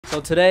So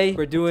today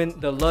we're doing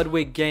the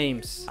Ludwig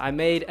games. I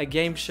made a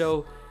game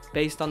show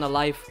based on the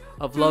life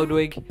of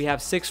Ludwig. We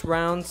have 6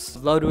 rounds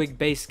of Ludwig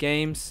based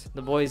games.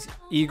 The boys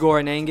Igor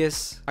and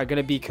Angus are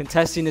gonna be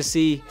contesting to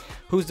see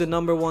who's the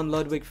 #1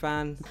 Ludwig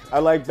fan. I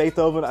like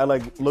Beethoven, I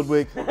like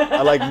Ludwig,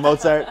 I like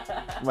Mozart,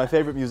 my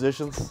favorite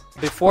musicians.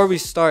 Before we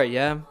start,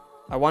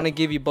 I want to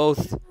give you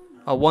both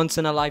a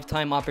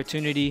once-in-a-lifetime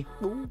opportunity.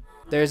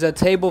 There's a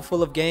table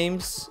full of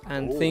games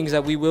and things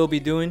that we will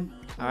be doing,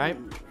 all right?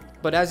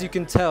 But as you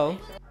can tell,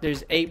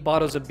 there's 8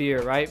 bottles of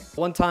beer, right?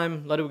 One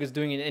time, Ludwig was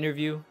doing an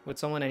interview with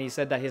someone and he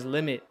said that his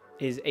limit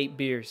is 8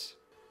 beers.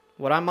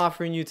 What I'm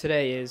offering you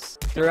today is,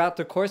 throughout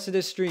the course of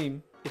this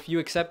stream, if you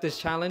accept this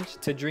challenge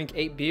to drink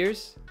 8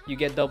 beers, you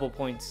get double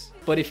points.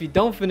 But if you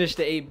don't finish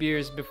the 8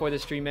 beers before the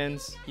stream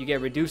ends, you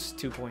get reduced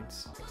 2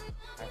 points.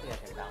 I think I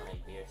can down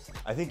 8 beers.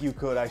 I think you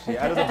could actually.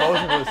 Out of the both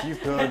of us, you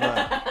could,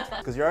 man.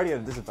 Because you're already at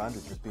a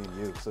disadvantage just being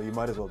you, so you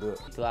might as well do it.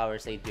 2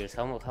 hours, 8 beers.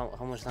 How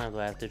much time do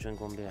I have to drink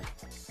 1 beer?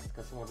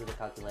 Can someone do the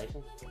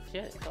calculation?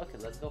 Shit, fuck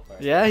it, let's go for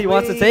it. Yeah, he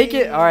wants to take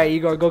it? All right,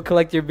 Igor, go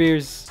collect your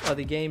beers.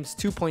 The game's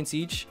 2 points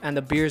each, and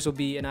the beers will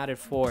be an added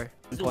 4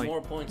 Do points.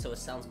 more points so it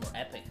sounds more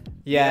epic.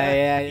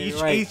 Yeah,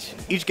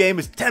 Each game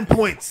is 10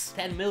 points.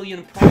 10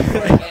 million points for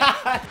a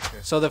game.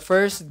 So the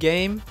first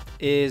game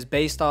is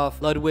based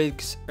off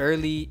Ludwig's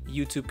early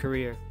YouTube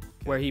career,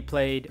 where he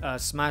played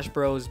Smash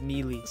Bros.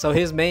 Melee. So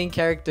his main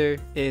character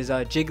is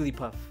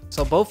Jigglypuff.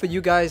 So both of you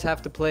guys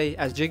have to play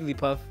as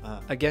Jigglypuff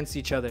against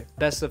each other.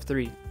 Best of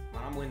 3.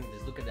 Man, I'm winning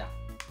this. Look at that.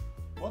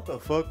 What the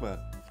fuck, man?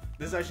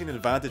 This is actually an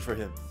advantage for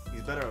him.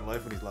 He's better at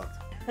life when he's locked.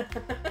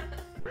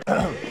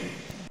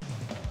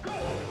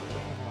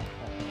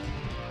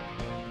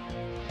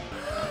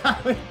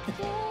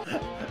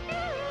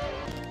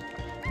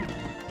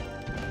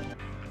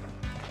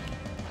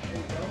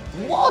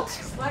 What?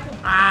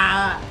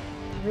 Ah!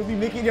 You'll be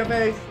making your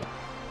face.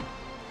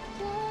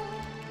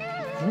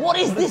 What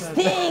is this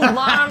thing,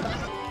 man?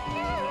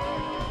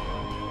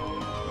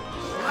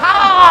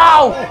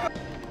 How?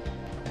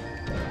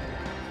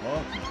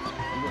 Oh,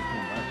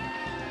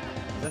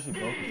 he's actually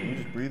focused. He's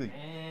just breathing.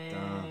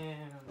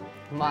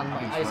 Man,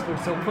 my eyes hurt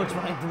so much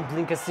when I didn't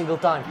blink a single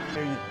time.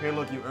 Here,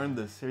 look, you earned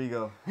this. Here you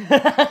go.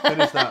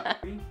 Finish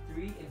that. 3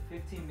 in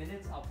 15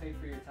 minutes, I'll pay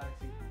for your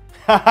taxi.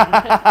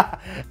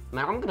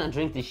 Man, I'm gonna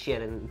drink this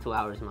shit in 2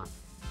 hours, man.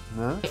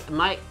 Huh?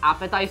 My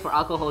appetite for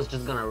alcohol is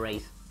just gonna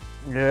raise.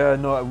 Yeah,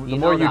 no, the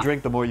more you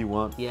drink, the more you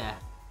want. Yeah.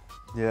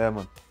 Yeah,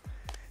 man.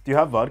 Do you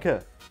have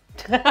vodka?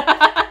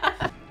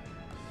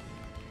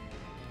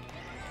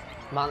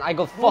 Man, I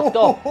got fucked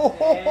up.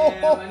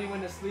 Damn,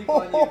 anyone to sleep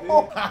on you,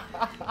 dude.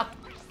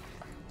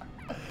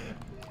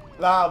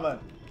 Nah, man.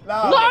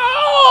 Nah.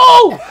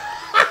 No!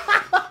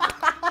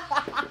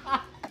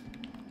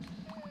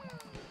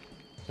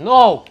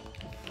 No!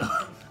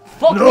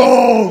 Fuck No!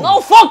 me!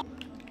 No, fuck!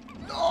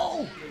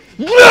 No!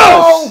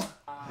 No!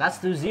 That's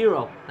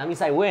 2-0. That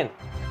means I win.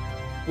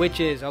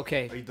 Which is,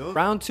 okay, Are you done?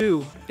 round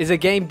 2 is a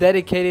game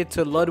dedicated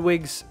to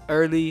Ludwig's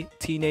early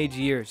teenage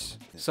years.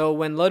 So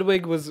when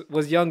Ludwig was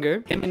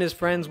younger, him and his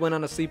friends went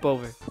on a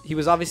sleepover. He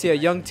was obviously a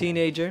young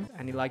teenager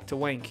and he liked to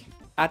wank.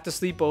 At the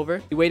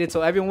sleepover, he waited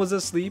till everyone was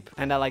asleep,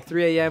 and at like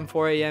 3 a.m.,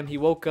 4 a.m., he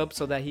woke up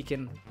so that he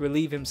can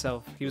relieve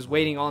himself. He was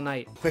waiting all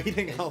night.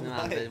 Waiting all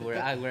Nah, night.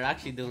 but we're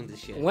actually doing this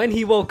shit. When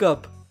he woke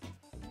up,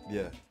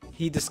 Yeah.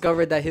 he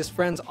discovered that his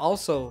friends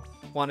also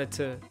wanted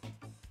to.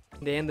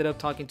 They ended up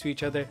talking to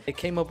each other. They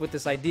came up with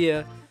this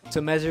idea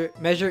to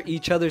measure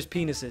each other's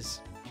penises.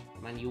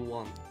 Man, you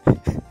won.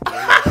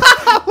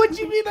 What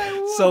do you mean I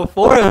won? So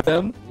 4 of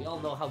them, We all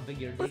know how big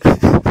your dick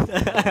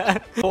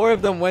is. 4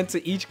 of them went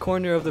to each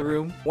corner of the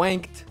room,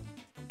 wanked,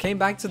 came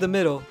back to the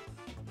middle,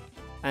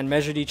 and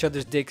measured each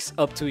other's dicks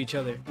up to each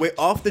other. Wait,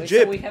 off the Wait,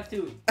 jib. so we have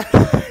to...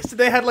 So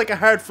they had like a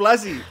hard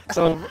flazzy.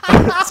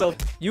 So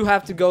you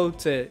have to go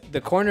to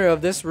the corner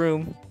of this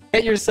room,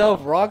 get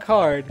yourself rock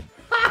hard,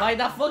 By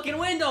the fucking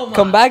window, man!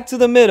 come back to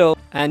the middle,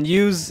 and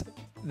use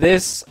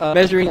this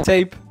measuring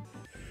tape.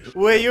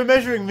 Wait, you're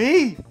measuring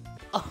me?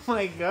 Oh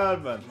my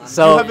god, man.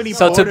 So- Do you have any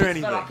so porn to or be-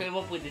 anything? I came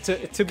up with this To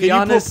shit. be Can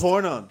honest, you put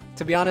porn on?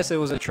 to be honest, it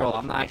was a troll.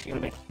 I'm not actually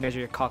gonna measure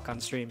your cock on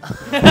stream.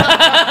 Man,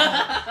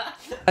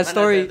 That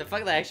story. the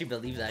fact that I actually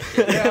believe that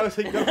shit. Yeah, I was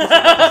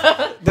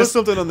like, put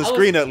something on the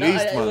screen at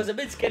least, It man. was a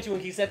bit sketchy when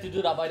he said to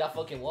do that by that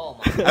fucking wall,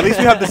 man. At least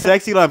we have the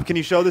sexy lamp. Can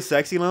you show the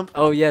sexy lamp?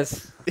 Oh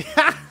yes.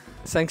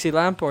 Sexy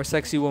lamp or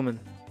sexy woman.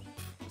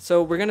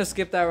 So we're gonna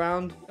skip that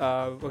round.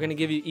 We're gonna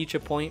give you each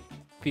a point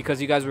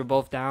because you guys were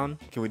both down.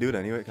 Can we do it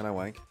anyway? Can I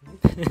wank?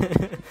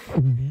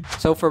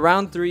 So for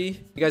round 3,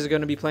 you guys are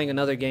gonna be playing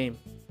another game.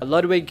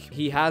 Ludwig,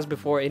 he has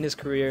before in his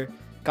career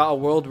got a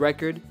world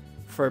record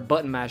for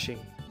button mashing.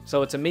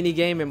 So it's a mini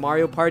game in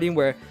Mario Party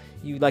where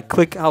you like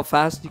click how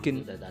fast you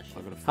can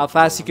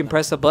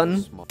press a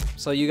button.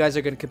 So you guys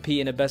are gonna compete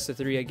in a best of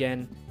 3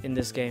 again in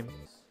this game.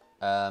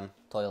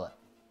 Toilet.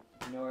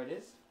 You know where it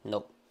is?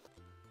 Nope.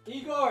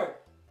 Igor!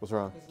 What's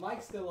wrong? His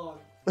mic's still on.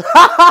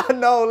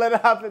 No, let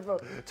it happen, bro.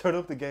 Turn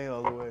up the gain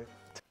all the way.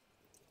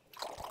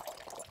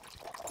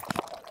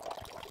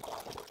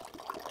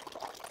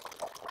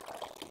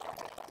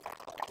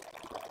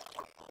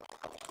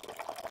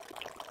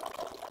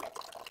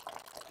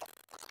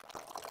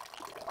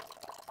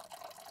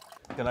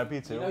 Can I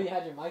be too? You know you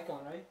had your mic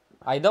on, right?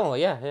 I don't,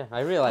 yeah. I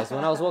realized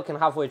when I was walking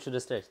halfway through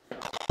the stairs.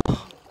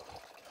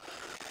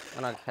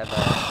 And I had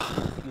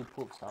a few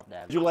poops off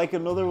that. Would you like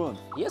another one?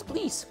 Yes,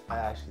 please. I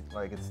actually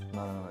like it's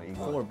no.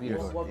 Igor. 4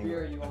 beers. What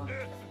beer are you on? You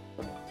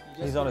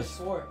just He's on his.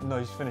 finished 4. No,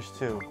 he's finished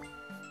 2.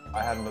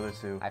 I had another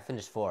 2. I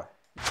finished 4.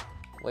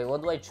 Wait,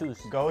 what do I choose?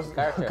 Goes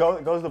Character.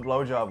 goes the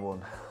blowjob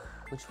one.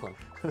 Which one?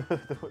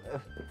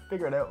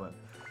 Figure it out, man.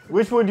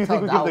 Which one do you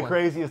think would that give the one.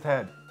 craziest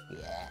head?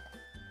 Yeah.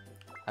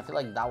 I feel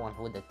like that one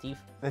with the teeth.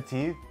 The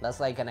teeth? That's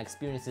like an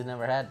experience you've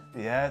never had.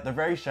 Yeah, they're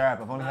very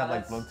sharp. I've only had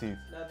like blunt teeth.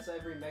 That's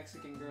every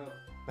Mexican girl.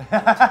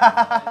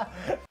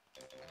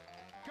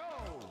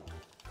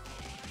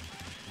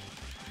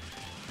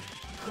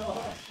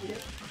 Oh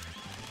shit.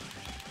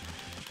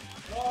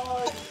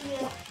 Oh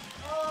shit.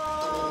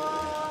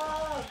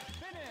 Oh!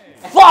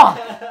 Fuck!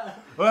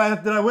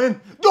 Alright, did I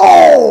win?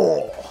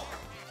 No!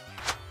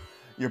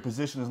 Your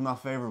position is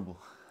not favorable.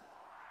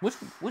 Which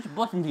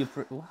button do you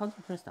press? How do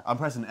you press that? I'm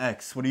pressing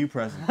X. What are you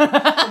pressing?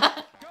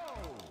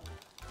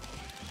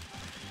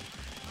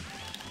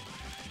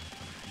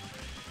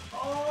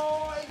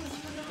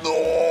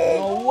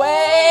 No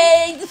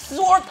way! This is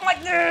working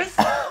like this!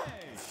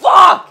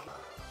 Fuck!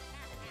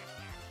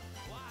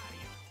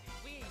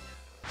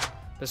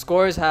 The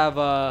scores have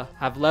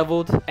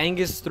leveled.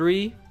 Angus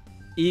 3,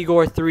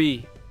 Igor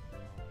 3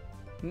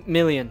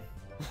 million.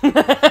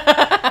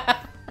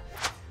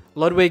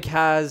 Ludwig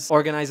has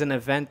organized an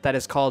event that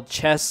is called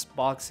chess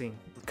boxing.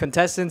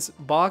 Contestants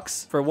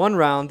box for 1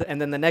 round, and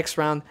then the next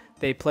round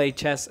they play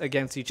chess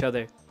against each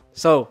other.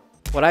 So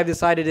what I've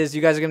decided is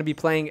you guys are going to be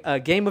playing a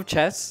game of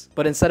chess,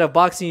 but instead of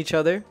boxing each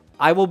other,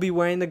 I will be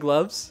wearing the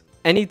gloves.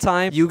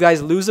 Anytime you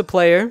guys lose a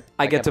player,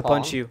 I get to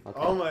punch you. Okay.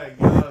 Oh my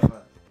god, man.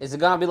 Is it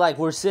gonna be like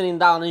we're sitting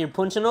down and you're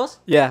punching us?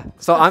 Yeah,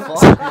 so I'm...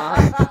 Fuck,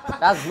 man.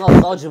 That's not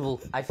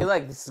dodgeable. I feel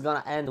like this is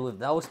gonna end with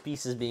those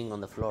pieces being on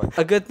the floor.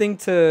 A good thing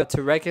to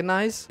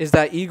recognize is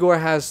that Igor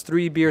has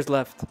 3 beers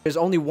left. There's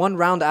only 1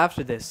 round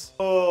after this.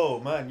 Oh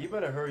man, you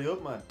better hurry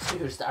up, man.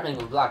 You're starting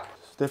with black.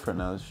 It's different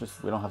now. It's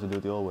just we don't have to do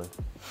it the old way.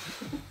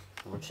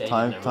 We're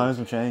changing. Times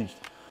have changed.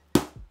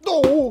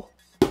 No,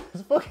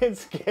 it's fucking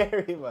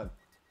scary, man.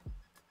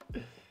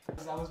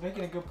 I was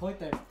making a good point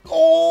there.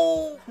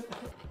 Oh.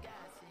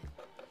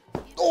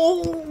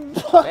 Oh,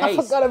 I Face.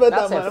 forgot about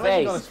That's that, man. a I'm actually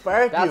face. gonna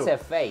spark That's you. a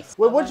face.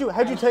 Wait,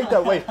 how'd you take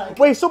that?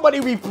 Wait, somebody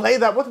replay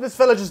that. What did this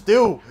fella just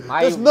do?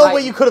 My- There's no my-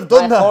 way you could have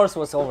done my that. horse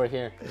was over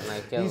here. And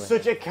I killed He's it.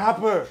 such a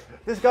capper.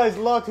 This guy's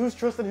locked. Who's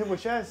trusting him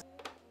with chess?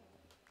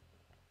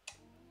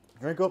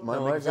 Drink up, man.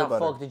 Now, Make where it feel the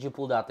better. fuck did you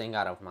pull that thing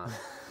out of, man?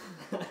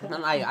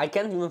 Man, I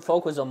can't even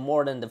focus on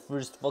more than the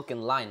first fucking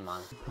line,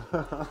 man.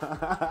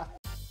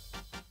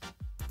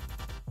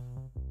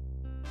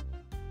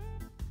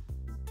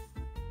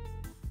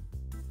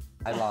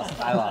 I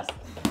lost.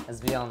 Let's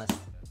be honest.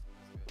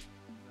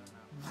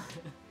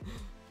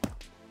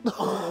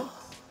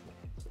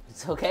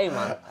 It's okay,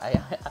 man.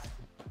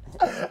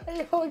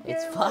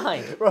 It's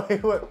fine.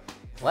 Right, what?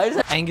 Why is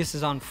it? Angus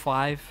is on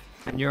 5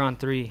 and you're on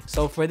 3.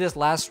 So for this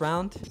last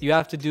round, you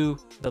have to do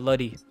the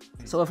Luddy.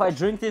 So if I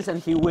drink this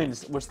and he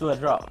wins, we're still a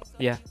draw.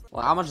 Yeah,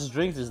 Well, how much is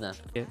drink this then?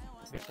 yeah,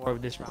 before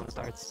this round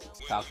starts.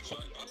 Talk shit.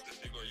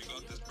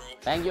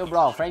 Thank you,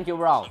 bro. Thank you,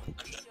 bro.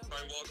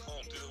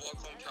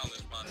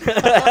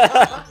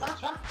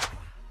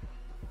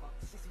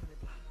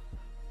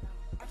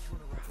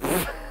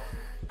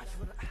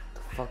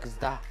 Fuck is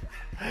that?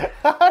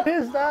 What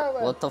is that,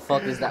 man? What the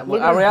fuck is that?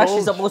 Look at Are we his actually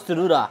bulge. supposed to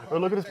do that? Or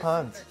look at his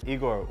pants.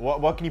 Igor,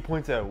 what can you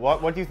point out?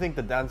 What do you think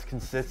the dance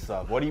consists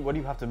of? What do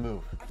you have to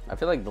move? I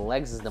feel like the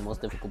legs is the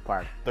most difficult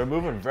part. They're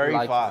moving very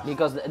Like, fast.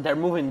 because they're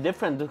moving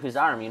different to his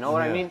arm, you know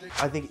what I Yeah. mean?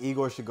 I think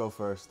Igor should go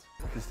first.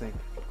 Just think.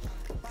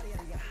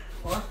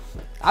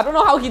 I don't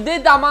know how he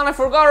did that, man. I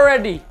forgot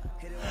already.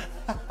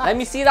 Let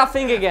me see that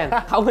thing again.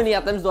 How many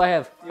attempts do I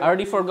have? I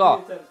already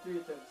forgot. 3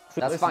 attempts.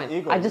 That's Listen, fine.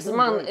 Igor, I you're just, doing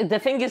man, great. the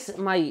thing is,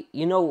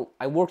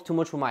 I work too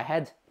much with my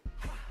head.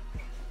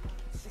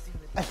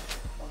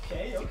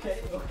 Okay.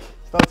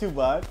 It's not too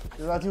bad.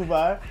 It's not too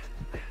bad.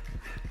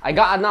 I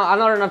got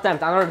another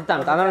attempt. Another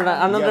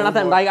Yeah,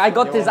 attempt. more. I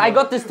got this. I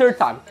got this 3rd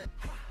time.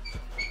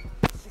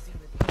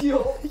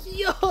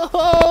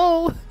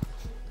 Yo!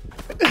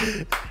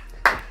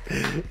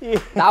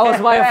 That was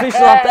my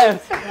official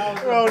attempt.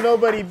 Bro,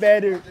 nobody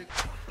better.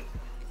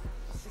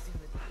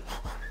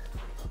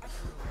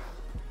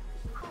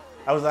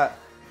 How was that?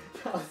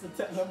 That was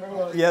attempt number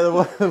 1. Yeah, the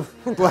one.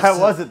 Well, how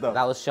was it though?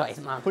 That was shite,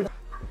 man. Wait,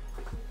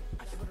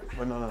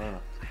 no.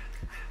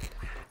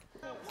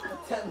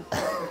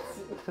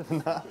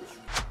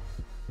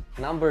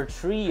 Number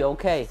 3,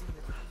 okay.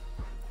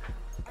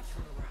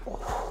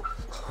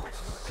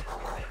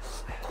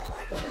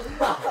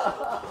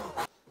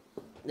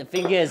 The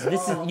thing is,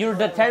 you're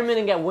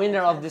determining a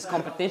winner of this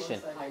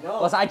competition. I know.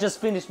 Because I just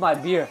finished my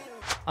beer.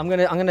 I'm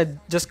gonna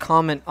just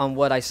comment on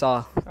what I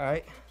saw. All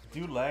right.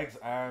 Do legs,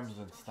 arms,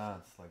 and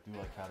stance. Like do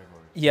like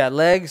categories. Yeah,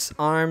 legs,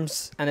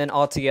 arms, and then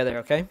all together.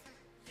 Okay.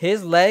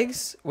 His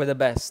legs were the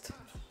best.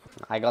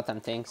 I got them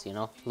things, you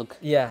know. Look.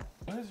 Yeah,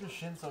 Why is your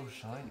shin so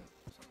shiny?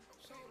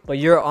 but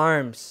your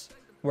arms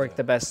work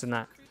the best in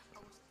that.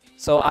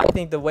 So I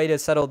think the way to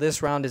settle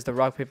this round is the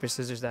rock, paper,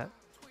 scissors that.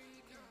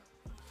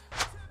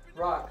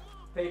 Rock,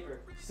 paper,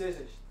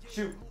 scissors,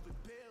 shoot.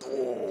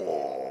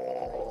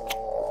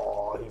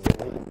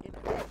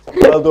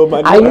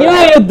 I knew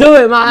you'd do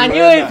it, man. I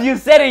knew if you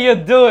said it,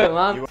 you'd do it,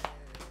 man.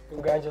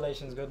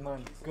 Congratulations, good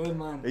man. Good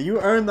man. You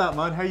earned that,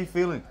 man. How are you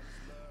feeling?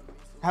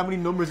 How many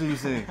numbers are you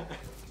seeing?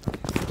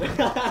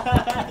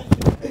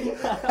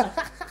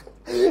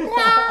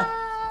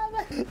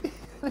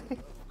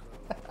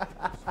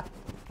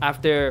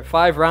 After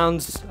 5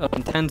 rounds of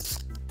intense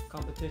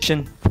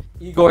competition,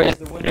 Igor is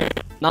the winner.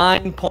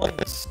 9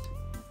 points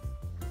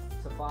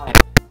to 5.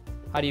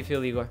 How do you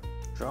feel, Igor?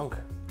 Drunk.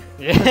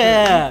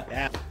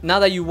 Yeah. Now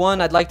that you won,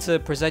 I'd like to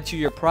present you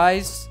your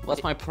prize.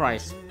 What's my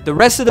price? The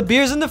rest of the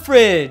beers in the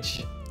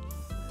fridge.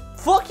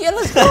 Fuck yeah,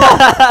 let's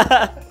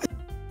go.